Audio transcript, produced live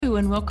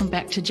and welcome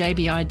back to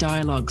JBI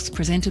Dialogues,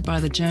 presented by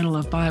the Journal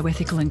of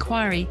Bioethical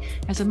Inquiry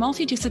as a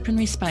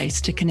multidisciplinary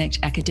space to connect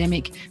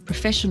academic,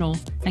 professional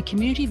and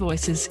community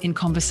voices in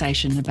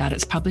conversation about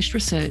its published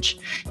research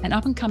and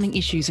up-and-coming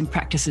issues and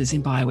practices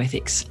in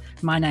bioethics.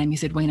 My name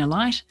is Edwina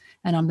Light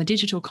and I'm the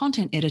Digital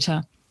Content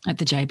Editor at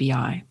the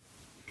JBI.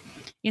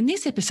 In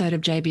this episode of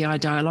JBI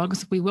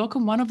Dialogues, we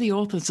welcome one of the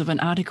authors of an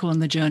article in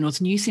the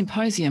journal's new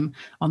symposium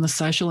on the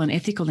social and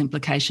ethical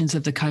implications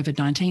of the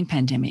COVID-19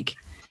 pandemic.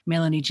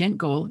 Melanie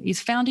Jentgall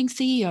is founding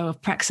CEO of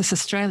Praxis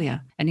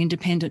Australia, an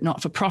independent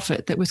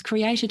not-for-profit that was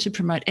created to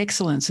promote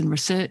excellence in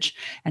research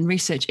and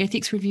research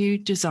ethics review,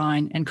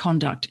 design and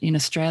conduct in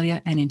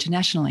Australia and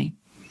internationally.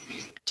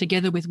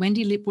 Together with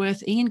Wendy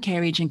Lipworth, Ian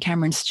Kerridge and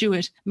Cameron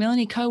Stewart,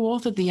 Melanie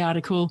co-authored the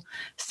article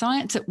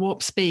Science at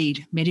Warp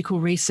Speed, Medical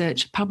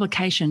Research,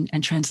 Publication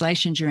and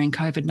Translation During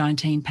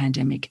COVID-19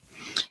 Pandemic.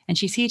 And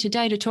she's here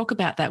today to talk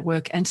about that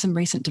work and some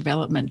recent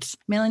developments.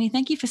 Melanie,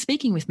 thank you for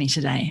speaking with me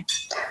today.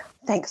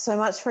 Thanks so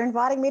much for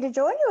inviting me to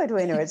join you,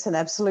 Edwina. It's an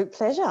absolute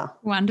pleasure.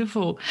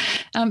 Wonderful.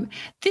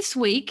 This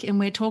week, and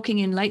we're talking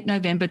in late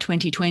November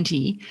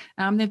 2020,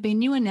 there have been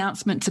new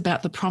announcements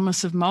about the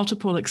promise of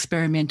multiple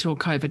experimental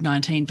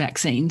COVID-19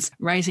 vaccines,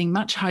 raising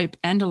much hope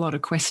and a lot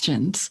of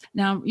questions.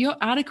 Now, your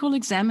article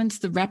examines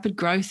the rapid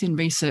growth in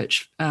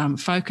research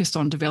focused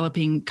on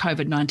developing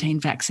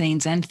COVID-19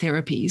 vaccines and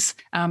therapies,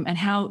 and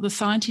how the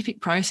scientific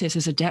process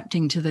is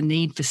adapting to the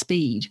need for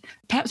speed.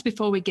 Perhaps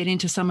before we get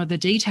into some of the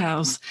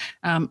details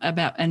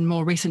about and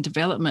more recent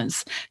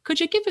developments, could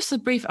you give us a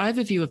brief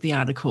overview of the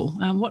article?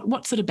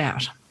 What's it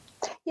about?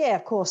 Yeah,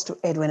 of course,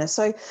 Edwina.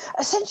 So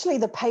essentially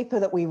the paper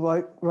that we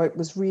wrote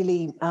was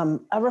really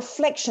a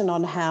reflection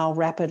on how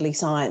rapidly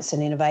science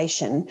and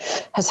innovation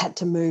has had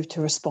to move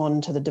to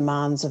respond to the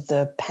demands of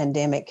the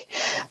pandemic.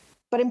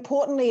 But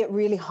importantly, it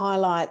really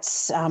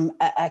highlights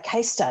a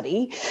case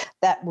study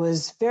that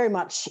was very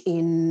much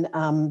in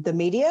the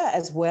media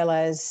as well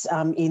as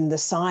in the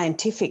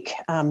scientific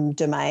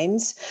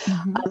domains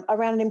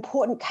around an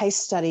important case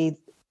study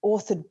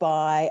authored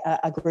by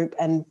a group,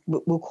 and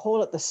we'll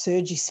call it the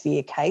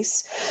Surgisphere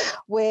case,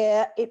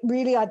 where it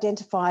really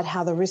identified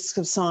how the risks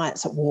of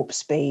science at warp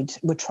speed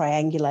were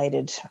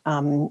triangulated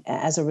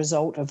as a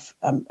result of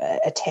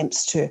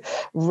attempts to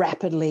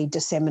rapidly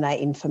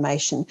disseminate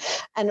information.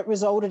 And it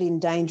resulted in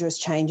dangerous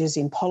changes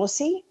in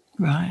policy,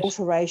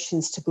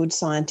 alterations to good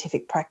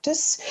scientific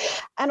practice,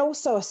 and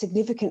also a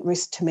significant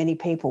risk to many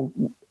people,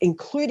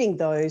 including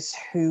those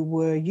who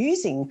were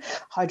using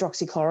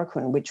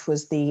hydroxychloroquine, which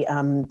was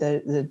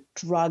the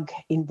drug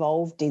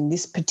involved in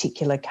this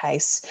particular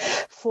case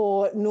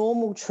for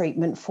normal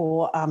treatment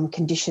for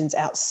conditions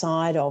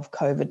outside of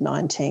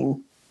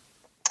COVID-19.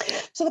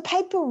 So the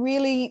paper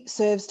really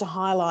serves to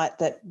highlight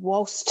that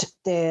whilst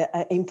there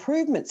are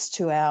improvements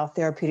to our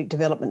therapeutic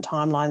development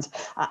timelines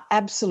are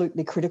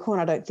absolutely critical,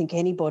 and I don't think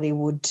anybody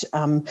would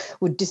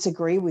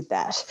disagree with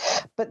that,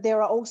 but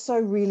there are also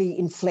really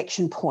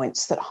inflection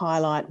points that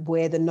highlight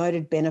where the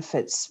noted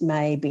benefits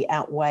may be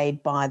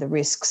outweighed by the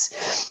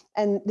risks.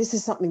 And this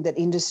is something that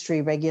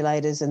industry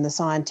regulators and the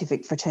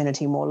scientific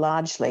fraternity more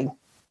largely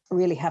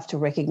really have to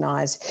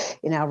recognise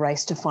in our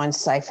race to find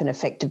safe and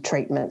effective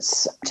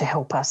treatments to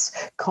help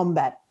us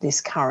combat this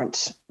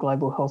current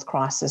global health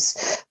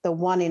crisis, the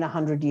 1 in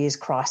 100 years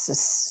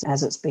crisis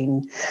as it's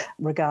been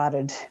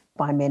regarded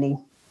by many.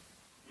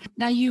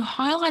 Now, you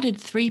highlighted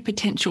 3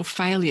 potential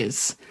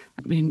failures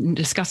in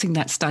discussing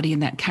that study in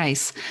that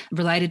case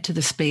related to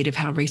the speed of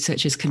how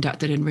research is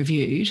conducted and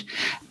reviewed.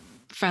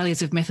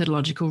 Failures of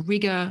methodological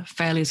rigour,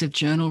 failures of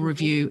journal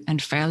review,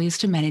 and failures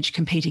to manage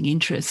competing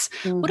interests.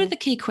 What are the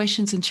key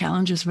questions and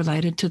challenges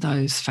related to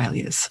those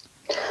failures?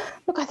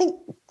 Look, I think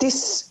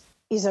this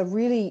is a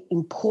really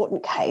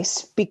important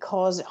case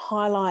because it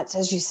highlights,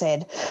 as you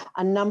said,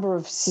 a number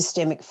of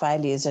systemic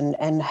failures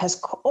and has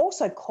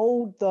also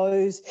called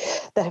those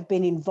that have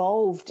been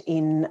involved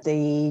in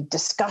the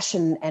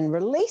discussion and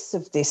release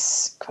of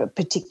this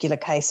particular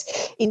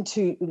case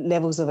into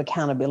levels of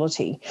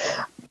accountability.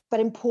 But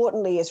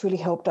importantly, it's really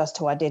helped us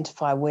to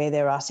identify where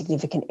there are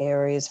significant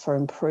areas for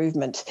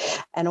improvement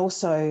and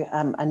also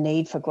a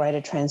need for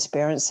greater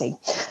transparency.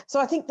 So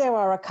I think there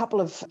are a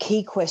couple of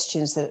key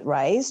questions that it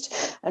raised.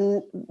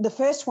 And the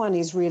first one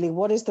is really,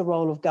 what is the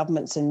role of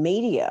governments and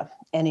media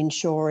in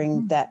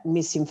ensuring that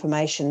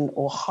misinformation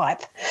or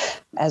hype,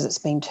 as it's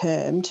been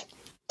termed,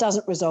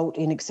 doesn't result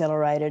in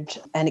accelerated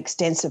and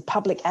extensive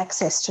public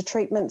access to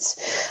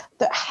treatments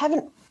that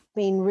haven't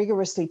been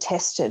rigorously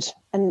tested.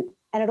 And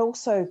it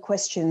also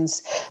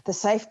questions the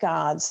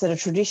safeguards that are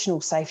traditional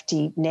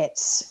safety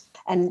nets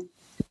and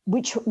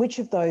which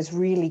of those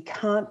really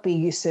can't be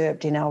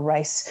usurped in our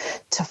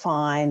race to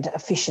find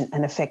efficient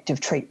and effective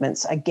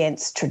treatments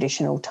against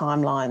traditional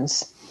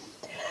timelines.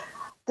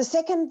 The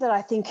second that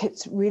I think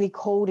it's really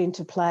called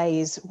into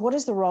play is what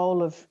is the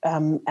role of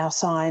our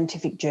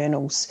scientific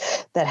journals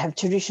that have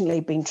traditionally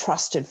been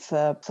trusted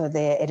for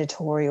their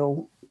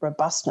editorial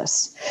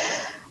robustness.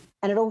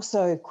 And it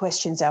also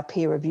questions our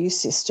peer review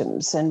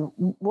systems and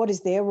what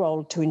is their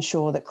role to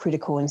ensure that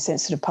critical and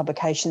sensitive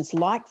publications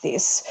like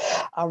this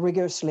are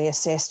rigorously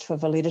assessed for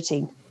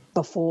validity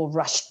before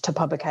rushed to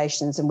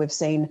publications. And we've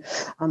seen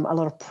a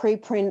lot of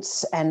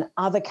preprints and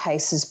other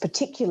cases,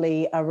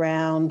 particularly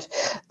around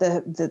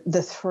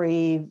the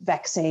 3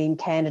 vaccine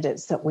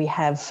candidates that we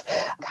have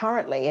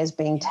currently as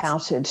being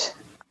touted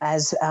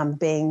as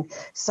being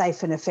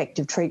safe and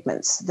effective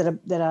treatments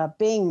that are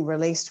being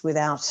released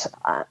without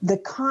the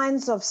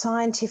kinds of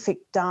scientific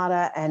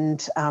data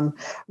and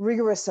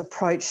rigorous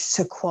approach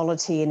to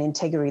quality and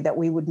integrity that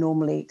we would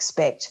normally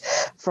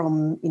expect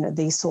from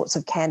these sorts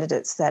of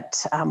candidates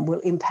that will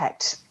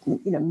impact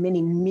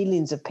many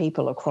millions of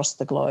people across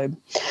the globe.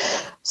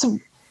 So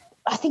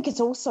I think it's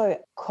also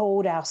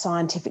called our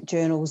scientific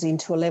journals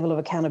into a level of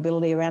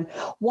accountability around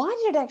why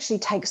did it actually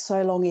take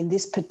so long in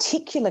this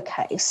particular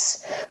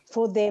case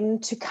for them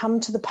to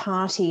come to the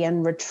party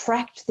and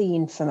retract the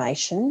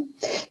information,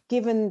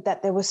 given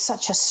that there was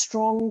such a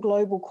strong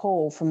global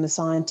call from the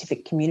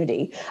scientific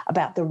community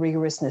about the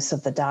rigorousness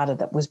of the data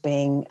that was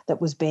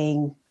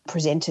being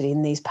presented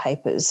in these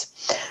papers.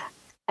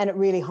 And it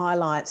really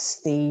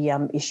highlights the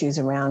issues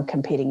around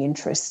competing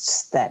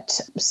interests that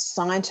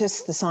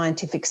scientists, the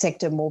scientific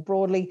sector more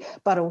broadly,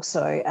 but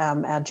also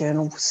our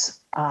journals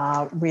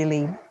are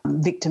really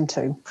victim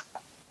to.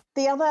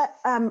 The other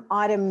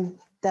item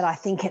that I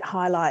think it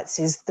highlights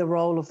is the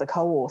role of the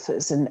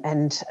co-authors,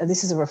 and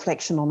this is a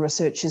reflection on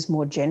researchers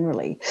more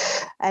generally.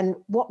 And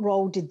what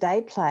role did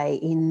they play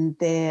in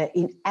their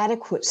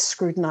inadequate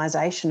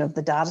scrutinisation of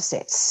the data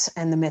sets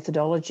and the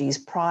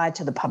methodologies prior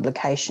to the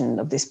publication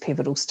of this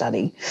pivotal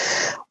study?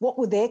 What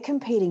were their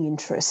competing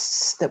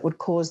interests that would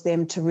cause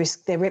them to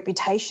risk their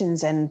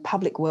reputations and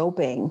public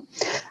well-being?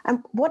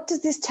 And what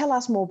does this tell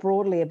us more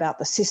broadly about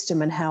the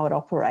system and how it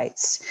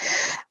operates?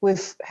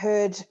 We've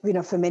heard,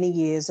 for many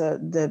years,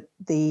 the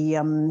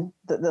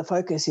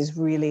focus is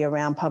really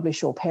around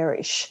publish or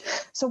perish.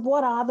 So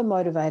what are the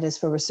motivators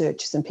for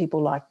researchers and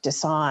people like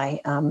Desai,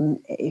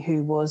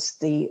 who was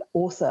the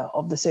author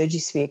of the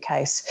Surgisphere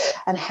case,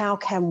 and how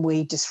can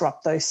we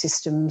disrupt those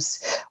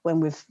systems when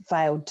we've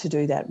failed to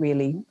do that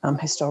really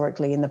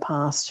historically in the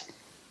past?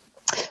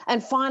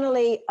 And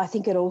finally, I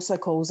think it also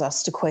calls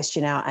us to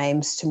question our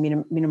aims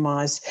to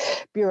minimise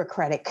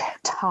bureaucratic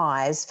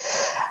ties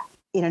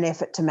in an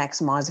effort to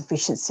maximise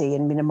efficiency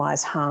and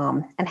minimise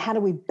harm. And how do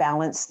we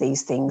balance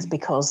these things?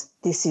 Because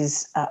this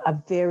is a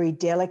very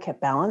delicate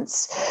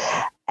balance,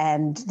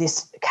 and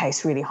this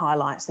case really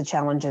highlights the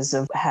challenges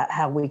of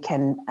how we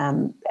can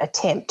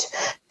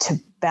attempt to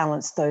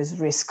balance those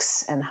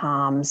risks and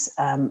harms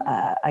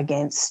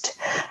against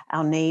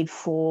our need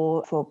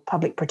for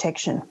public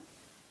protection.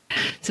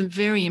 Some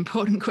very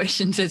important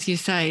questions, as you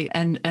say,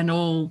 and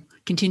all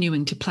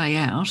continuing to play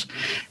out.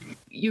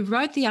 You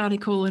wrote the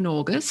article in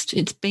August.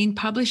 It's been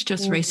published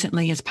just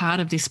recently as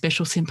part of this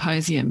special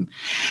symposium.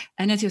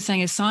 And as you're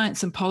saying, as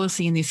science and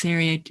policy in this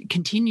area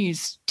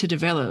continues to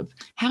develop,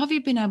 how have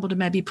you been able to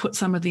maybe put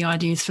some of the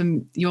ideas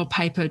from your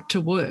paper to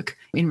work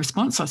in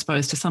response, I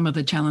suppose, to some of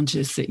the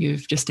challenges that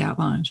you've just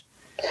outlined?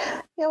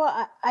 Yeah,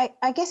 well,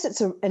 I guess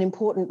it's an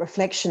important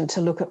reflection to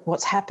look at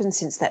what's happened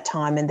since that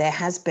time, and there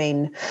has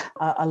been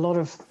a lot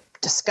of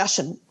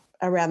discussion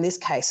around this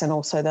case and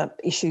also the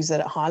issues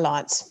that it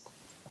highlights.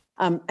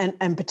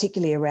 And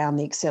particularly around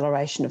the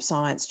acceleration of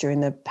science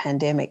during the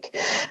pandemic.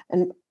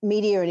 And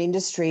media and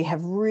industry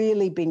have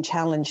really been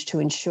challenged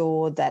to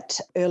ensure that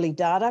early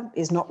data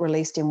is not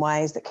released in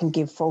ways that can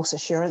give false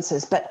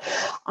assurances. But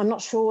I'm not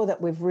sure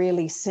that we've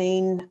really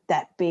seen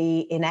that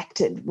be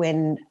enacted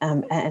when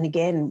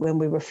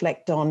we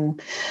reflect on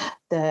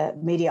the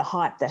media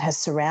hype that has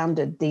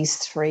surrounded these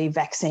 3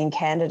 vaccine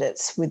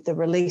candidates with the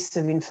release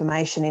of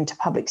information into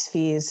public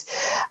spheres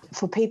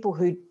for people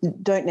who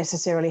don't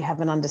necessarily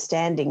have an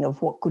understanding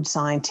of what good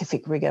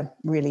scientific rigour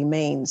really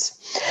means.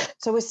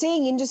 So we're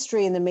seeing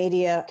industry and the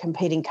media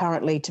competing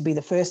currently to be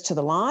the first to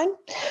the line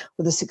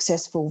with a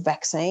successful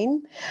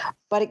vaccine,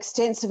 but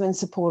extensive and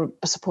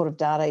supportive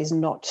data is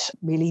not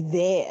really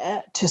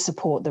there to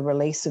support the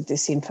release of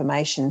this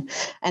information.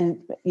 And,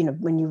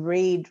 when you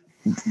read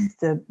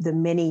the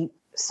many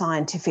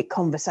scientific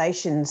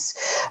conversations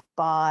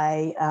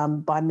by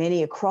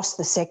many across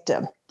the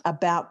sector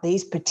about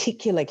these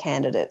particular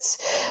candidates,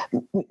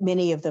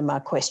 many of them are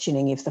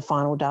questioning if the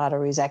final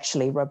data is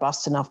actually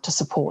robust enough to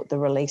support the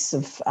release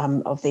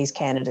of these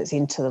candidates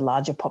into the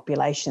larger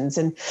populations.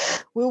 And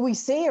will we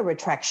see a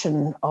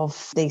retraction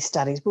of these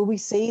studies? Will we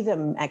see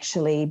them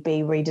actually be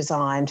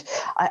redesigned?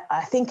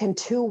 I think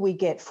until we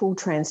get full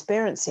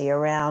transparency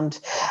around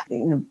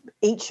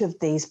each of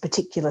these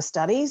particular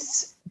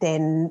studies,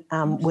 then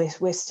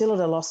we're still at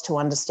a loss to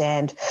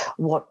understand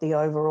what the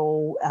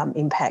overall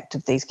impact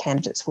of these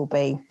candidates will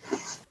be.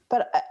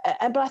 But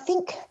I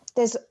think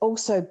there's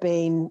also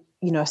been,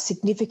 a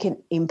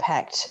significant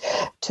impact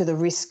to the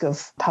risk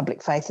of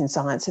public faith in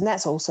science, and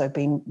that's also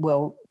been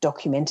well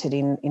documented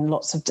in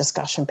lots of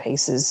discussion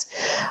pieces.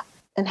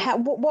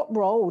 And what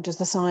role does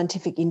the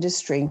scientific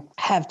industry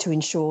have to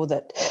ensure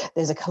that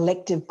there's a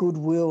collective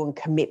goodwill and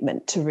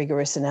commitment to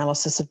rigorous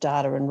analysis of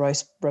data and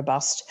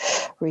robust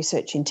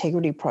research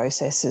integrity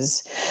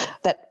processes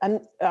that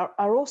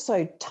are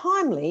also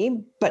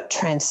timely but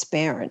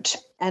transparent?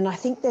 And I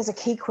think there's a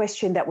key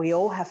question that we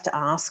all have to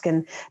ask,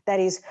 and that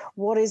is,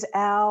 what is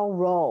our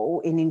role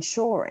in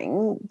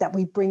ensuring that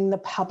we bring the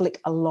public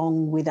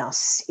along with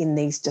us in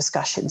these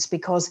discussions?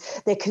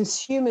 Because they're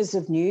consumers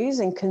of news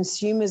and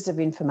consumers of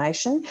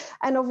information,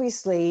 and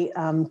obviously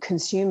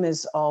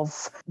consumers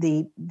of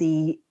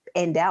the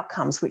end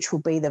outcomes, which will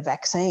be the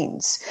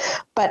vaccines.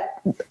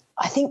 But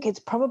I think it's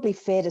probably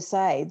fair to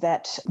say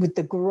that with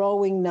the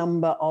growing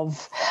number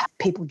of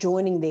people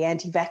joining the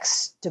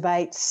anti-vax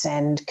debates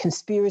and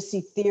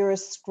conspiracy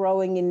theorists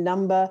growing in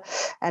number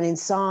and in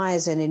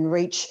size and in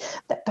reach,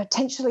 that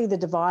potentially the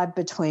divide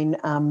between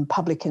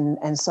public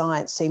and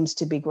science seems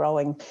to be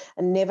growing.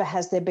 And never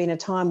has there been a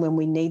time when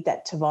we need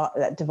that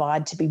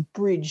divide to be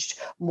bridged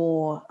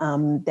more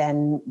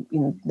than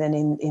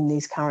in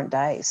these current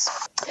days.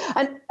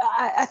 And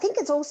I think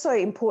it's also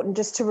important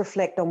just to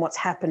reflect on what's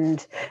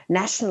happened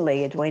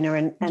nationally, Edwina,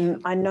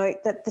 and I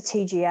note that the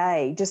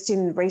TGA, just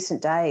in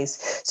recent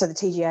days, so the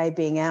TGA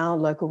being our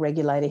local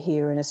regulator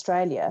here in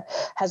Australia,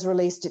 has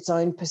released its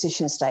own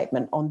position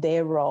statement on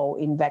their role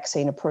in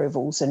vaccine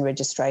approvals and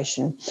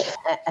registration,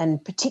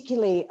 and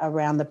particularly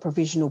around the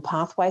provisional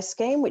pathway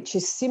scheme, which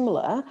is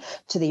similar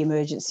to the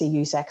emergency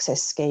use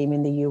access scheme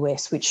in the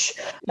US, which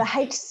the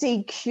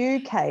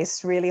HCQ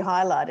case really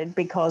highlighted,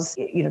 because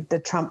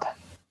the Trump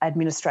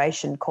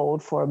administration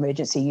called for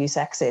emergency use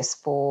access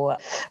for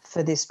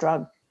this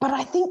drug. But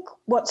I think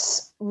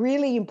what's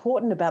really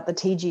important about the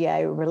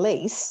TGA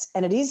release,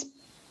 and it is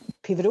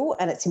pivotal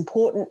and it's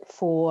important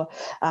for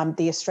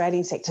the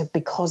Australian sector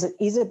because it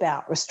is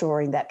about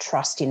restoring that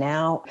trust in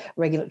our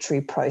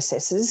regulatory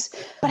processes.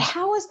 But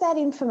how is that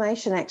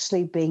information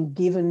actually being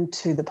given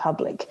to the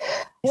public?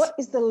 What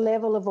is the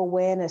level of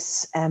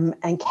awareness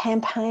and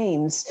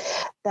campaigns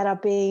that are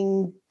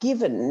being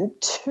given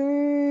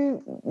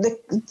to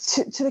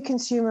the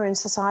consumer and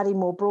society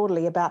more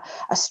broadly about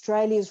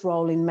Australia's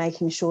role in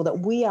making sure that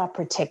we are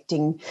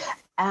protecting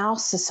our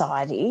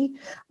society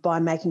by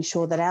making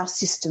sure that our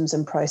systems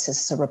and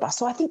processes are robust?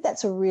 So I think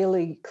that's a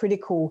really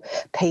critical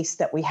piece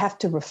that we have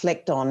to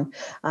reflect on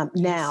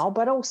now,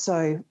 but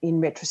also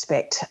in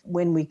retrospect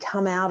when we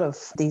come out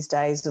of these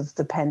days of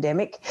the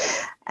pandemic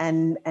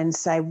and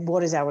say,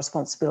 what is our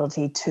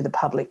responsibility to the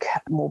public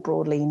more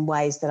broadly in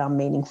ways that are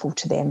meaningful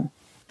to them?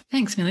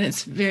 Thanks, Melanie.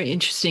 That's very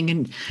interesting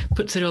and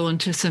puts it all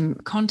into some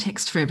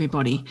context for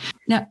everybody.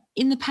 Now,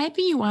 in the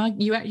paper, you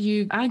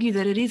argue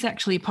that it is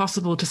actually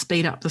possible to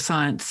speed up the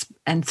science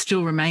and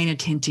still remain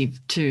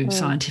attentive to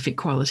scientific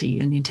quality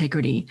and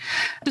integrity.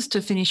 Just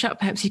to finish up,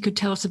 perhaps you could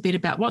tell us a bit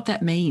about what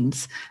that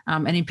means,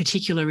 and in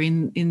particular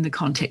in the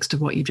context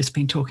of what you've just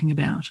been talking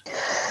about.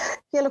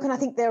 Yeah, look, and I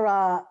think there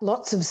are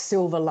lots of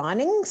silver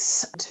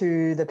linings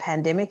to the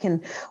pandemic.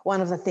 And one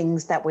of the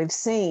things that we've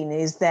seen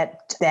is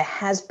that there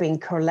has been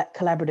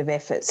collaborative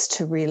efforts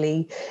to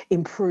really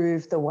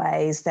improve the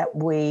ways that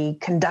we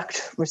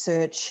conduct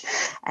research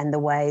and the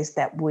ways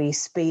that we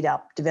speed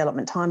up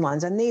development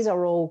timelines. And these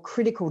are all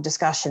critical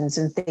discussions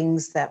and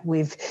things that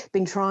we've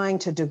been trying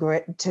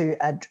to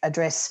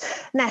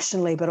address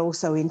nationally, but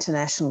also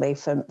internationally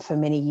for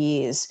many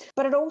years.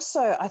 But it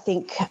also, I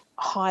think,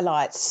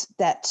 highlights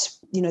that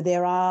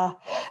there are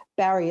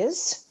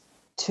barriers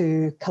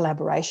to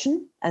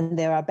collaboration and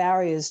there are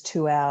barriers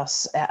to our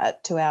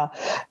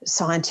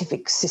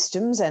scientific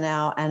systems and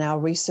our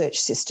research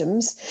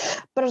systems,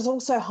 but it's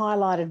also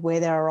highlighted where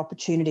there are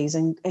opportunities,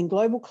 and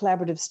global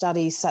collaborative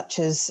studies such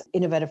as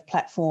innovative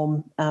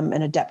platform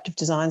and adaptive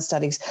design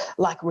studies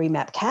like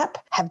REMAP-CAP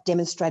have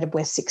demonstrated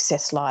where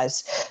success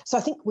lies. So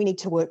I think we need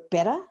to work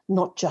better,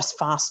 not just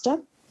faster.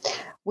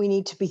 We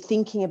need to be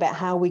thinking about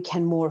how we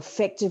can more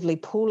effectively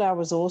pool our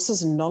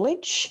resources and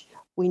knowledge.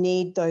 We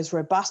need those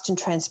robust and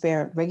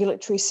transparent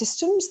regulatory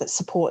systems that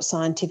support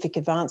scientific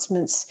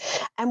advancements.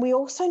 And we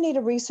also need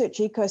a research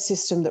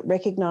ecosystem that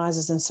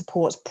recognises and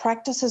supports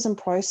practices and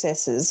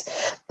processes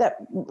that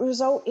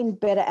result in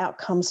better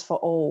outcomes for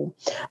all,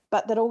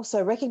 but that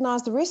also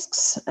recognise the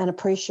risks and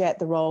appreciate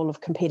the role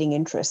of competing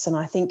interests. And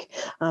I think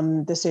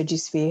the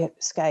Surgisphere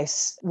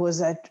case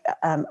was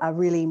a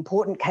really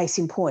important case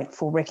in point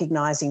for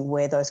recognising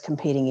where those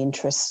competing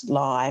interests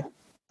lie,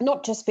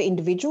 not just for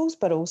individuals,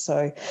 but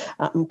also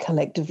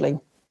collectively.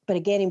 But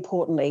again,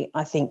 importantly,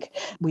 I think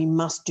we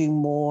must do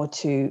more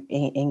to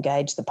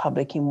engage the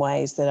public in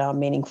ways that are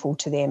meaningful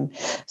to them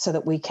so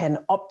that we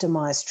can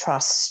optimise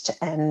trust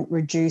and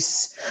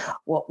reduce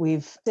what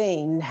we've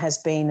seen has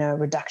been a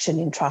reduction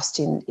in trust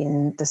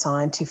in the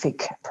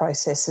scientific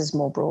processes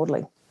more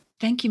broadly.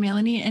 Thank you,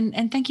 Melanie,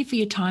 and thank you for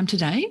your time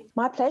today.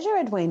 My pleasure,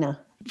 Edwina.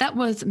 That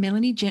was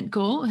Melanie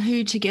Jentgall,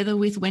 who together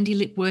with Wendy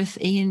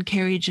Lipworth, Ian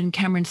Kerridge and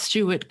Cameron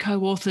Stewart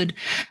co-authored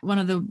one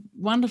of the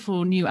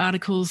wonderful new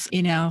articles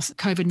in our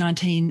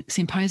COVID-19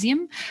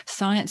 symposium,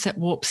 Science at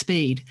Warp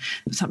Speed,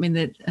 something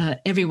that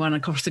everyone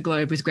across the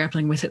globe is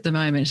grappling with at the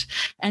moment.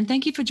 And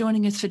thank you for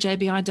joining us for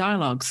JBI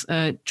Dialogues.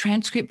 A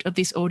transcript of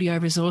this audio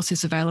resource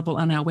is available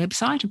on our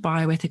website,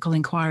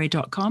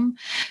 bioethicalinquiry.com,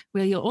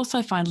 where you'll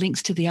also find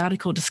links to the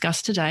article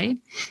discussed today,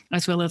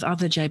 as well as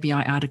other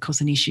JBI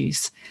articles and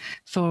issues.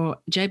 For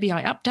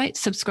JBI updates,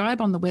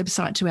 subscribe on the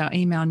website to our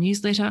email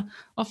newsletter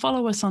or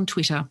follow us on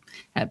Twitter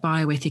at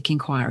Bioethic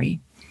Inquiry.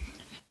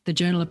 The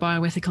Journal of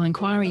Bioethical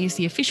Inquiry is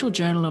the official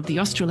journal of the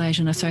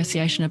Australasian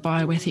Association of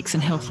Bioethics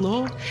and Health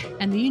Law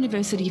and the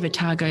University of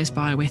Otago's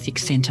Bioethics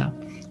Centre.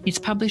 It's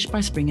published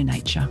by Springer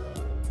Nature.